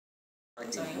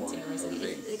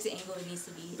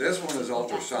This one is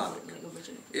ultrasonic.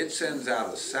 It sends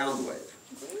out a sound wave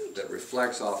that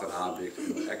reflects off an object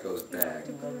and echoes back,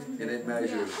 and it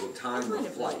measures the time of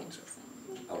flight.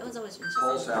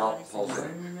 Pulse out, pulse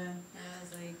in.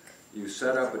 You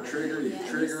set up a trigger, you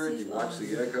trigger it, you watch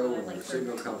the echo, when the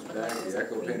signal comes back, the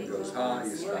echo pin goes high,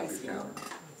 you stop your counter.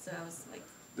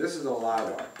 This is a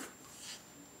LiDAR.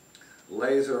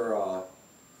 Laser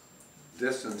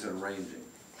distance and ranging.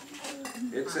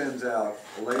 It sends out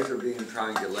a laser beam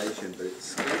triangulation, but it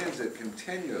scans it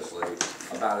continuously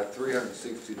about a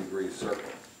 360-degree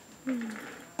circle.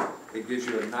 It gives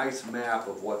you a nice map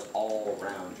of what's all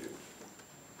around you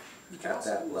at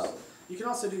that level. You can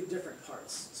also do different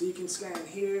parts. So you can scan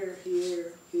here,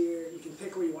 here, here. You can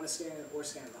pick where you want to scan it or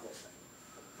scan the whole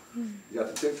thing. You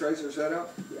got the tip tracer set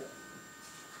up? Yeah.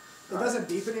 It doesn't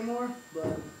beep anymore,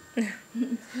 but...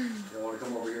 You want to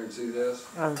come over here and see this?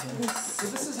 Okay. So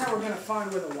this is how we're going to find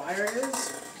where the wire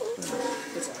is.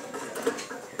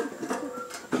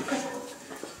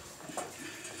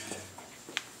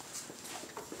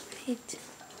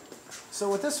 So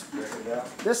what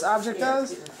this object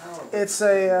does, it's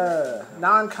a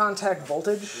non-contact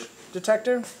voltage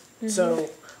detector. So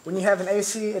when you have an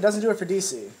AC, it doesn't do it for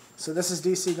DC. So this is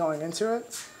DC going into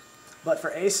it. But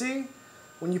for AC,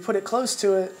 when you put it close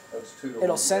to it,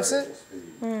 it'll sense it.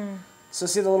 So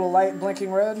see the little light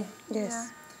blinking red?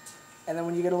 Yes. And then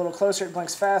when you get a little closer, it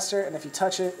blinks faster, and if you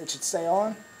touch it, it should stay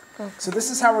on. Okay. So this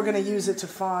is how we're going to use it to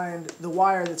find the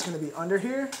wire that's going to be under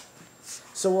here.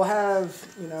 So we'll have,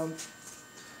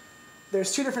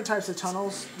 there's two different types of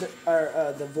tunnels that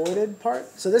are the voided part.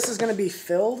 So this is going to be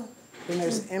filled, then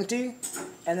there's empty,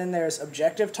 and then there's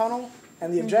objective tunnel.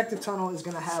 And the objective tunnel is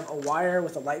going to have a wire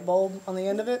with a light bulb on the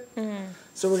end of it.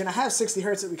 So we're going to have 60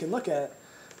 hertz that we can look at.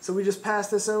 So we just pass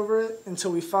this over it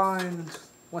until we find,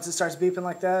 once it starts beeping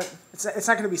like that, it's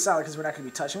not going to be solid because we're not going to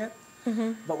be touching it.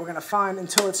 But we're going to find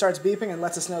until it starts beeping and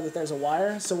lets us know that there's a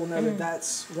wire. So we'll know that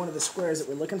that's one of the squares that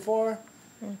we're looking for.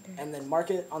 And then mark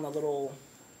it on the little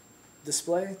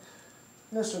display.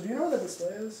 No, so do you know where the display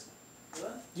is?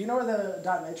 What? Do you know where the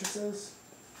dot matrix is?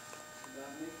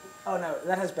 Oh no,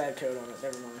 that has bad code on it.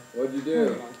 Never mind. What'd you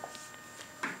do?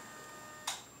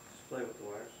 Display with the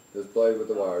wires. Display with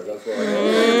the wires. That's what I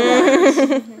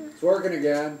know. It's working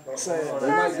again. We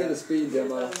might get a speed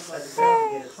demo.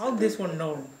 How this one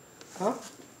known? Huh?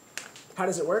 How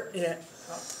does it work? Yeah.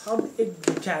 How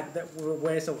it check that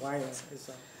where's the wire?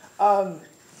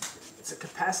 It's a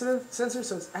capacitive sensor,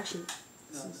 so it's actually.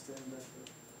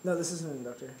 No, this isn't an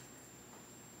inductor.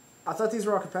 I thought these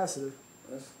were all capacitive.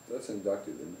 That's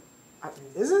inductive, isn't it?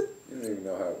 Is it? You don't even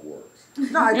know how it works.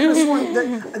 No, I could have sworn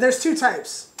there's two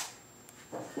types.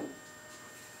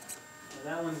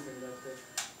 That one's inductive.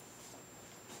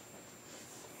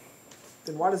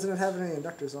 Then why doesn't it have any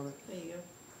inductors on it? There you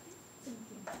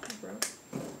go.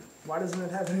 Why doesn't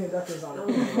it have any inductors on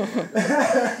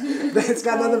it? It's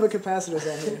got nothing but capacitors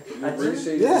on here.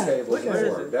 Reseating the cables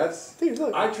doesn't work. Dude,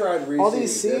 look. I tried reseating all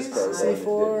these C's, this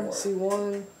C4,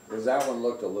 C1. Because that one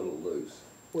looked a little loose.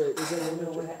 Wait, is that an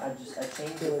inductor? I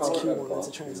changed No, the it's a color. Q1, it's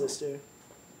a transistor.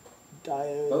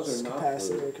 Diodes, Those are not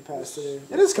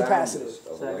capacitor. It is capacitive.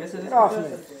 So I guess it is Get off me.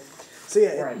 So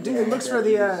yeah, Right, dude, yeah, it looks for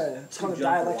the, it's called the Two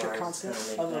jumper dielectric wires constant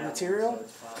kinda of like a that, material.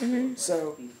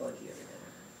 So, be fudgy every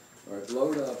now All right,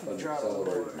 load up and Drop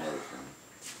accelerate it. motion.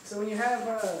 so when you have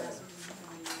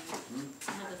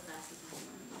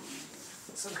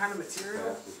some kind of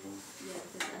material,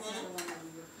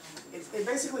 it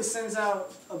basically sends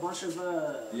out a bunch of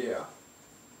Yeah.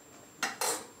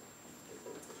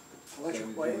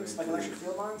 electric waves, like electric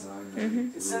field lines.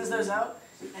 It sends those out,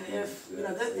 and if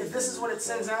if this is what it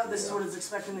sends out, this is what it's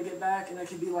expecting to get back, and it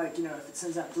could be like if it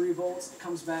sends out 3 volts, it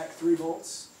comes back 3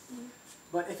 volts.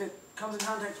 But if it comes in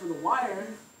contact with a wire,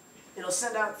 it'll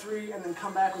send out 3 and then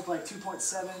come back with like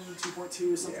 2.7,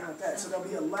 2.2, something like that. So there'll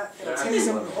be it'll take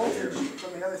some of the voltage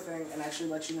from the other thing and actually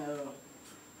let you know,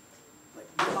 like,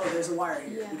 oh, there's a wire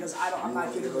here, because I'm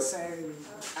not getting the same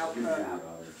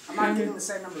I'm not getting the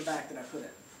same number back that I put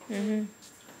in.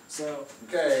 So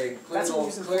Okay, That's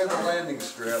what clear the landing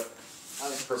strip.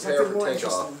 Prepare something for more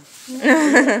takeoff.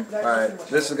 interesting. Alright,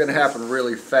 this is going to happen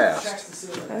really Checks fast. to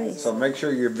see what So make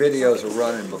sure your videos are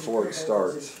running before it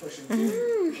starts.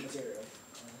 material.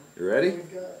 You ready?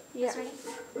 Yeah.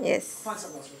 Yes. Find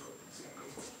something else real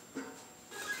quick.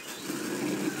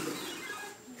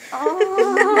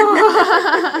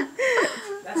 Oh.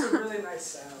 That's a really nice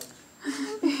sound.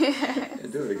 Yeah,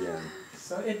 do it again.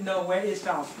 So it know where it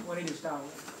stop. When it stop.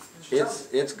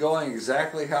 It's going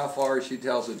exactly how far she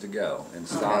tells it to go and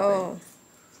stopping. Oh.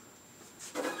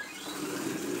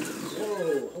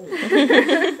 Whoa,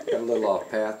 holy Got a little off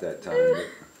path that time. But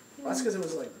Well, that's because it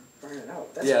was like burning out.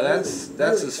 yeah, that's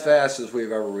really as fast as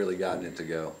we've ever really gotten it to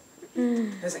go.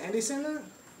 Has Andy seen that?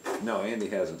 No, Andy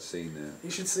hasn't seen that. You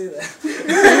should see that.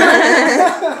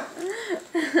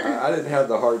 I didn't have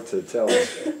the heart to tell him.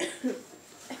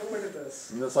 Come look at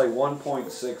this. And it's like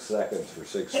 1.6 seconds for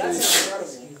 6 feet.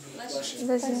 That's incredible.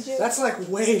 Bless you. That's like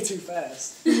way too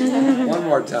fast. One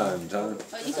more time, Tom.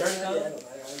 Yeah, I don't know.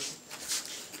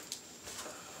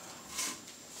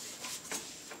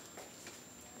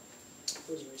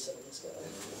 Who's resetting this guy?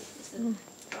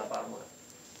 Bottom one.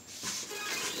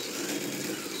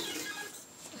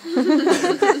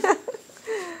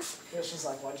 It's just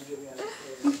like, why'd you get me out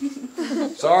of here?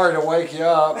 Sorry to wake you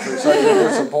up for such a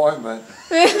disappointment.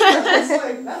 It's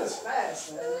like, that was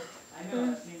fast, man. I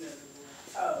know, I've seen that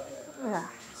before. Oh, okay. Yeah.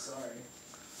 Sorry.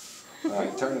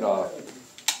 Alright, turn it off.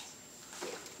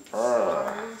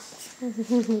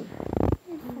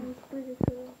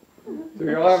 So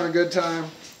you're all having a good time?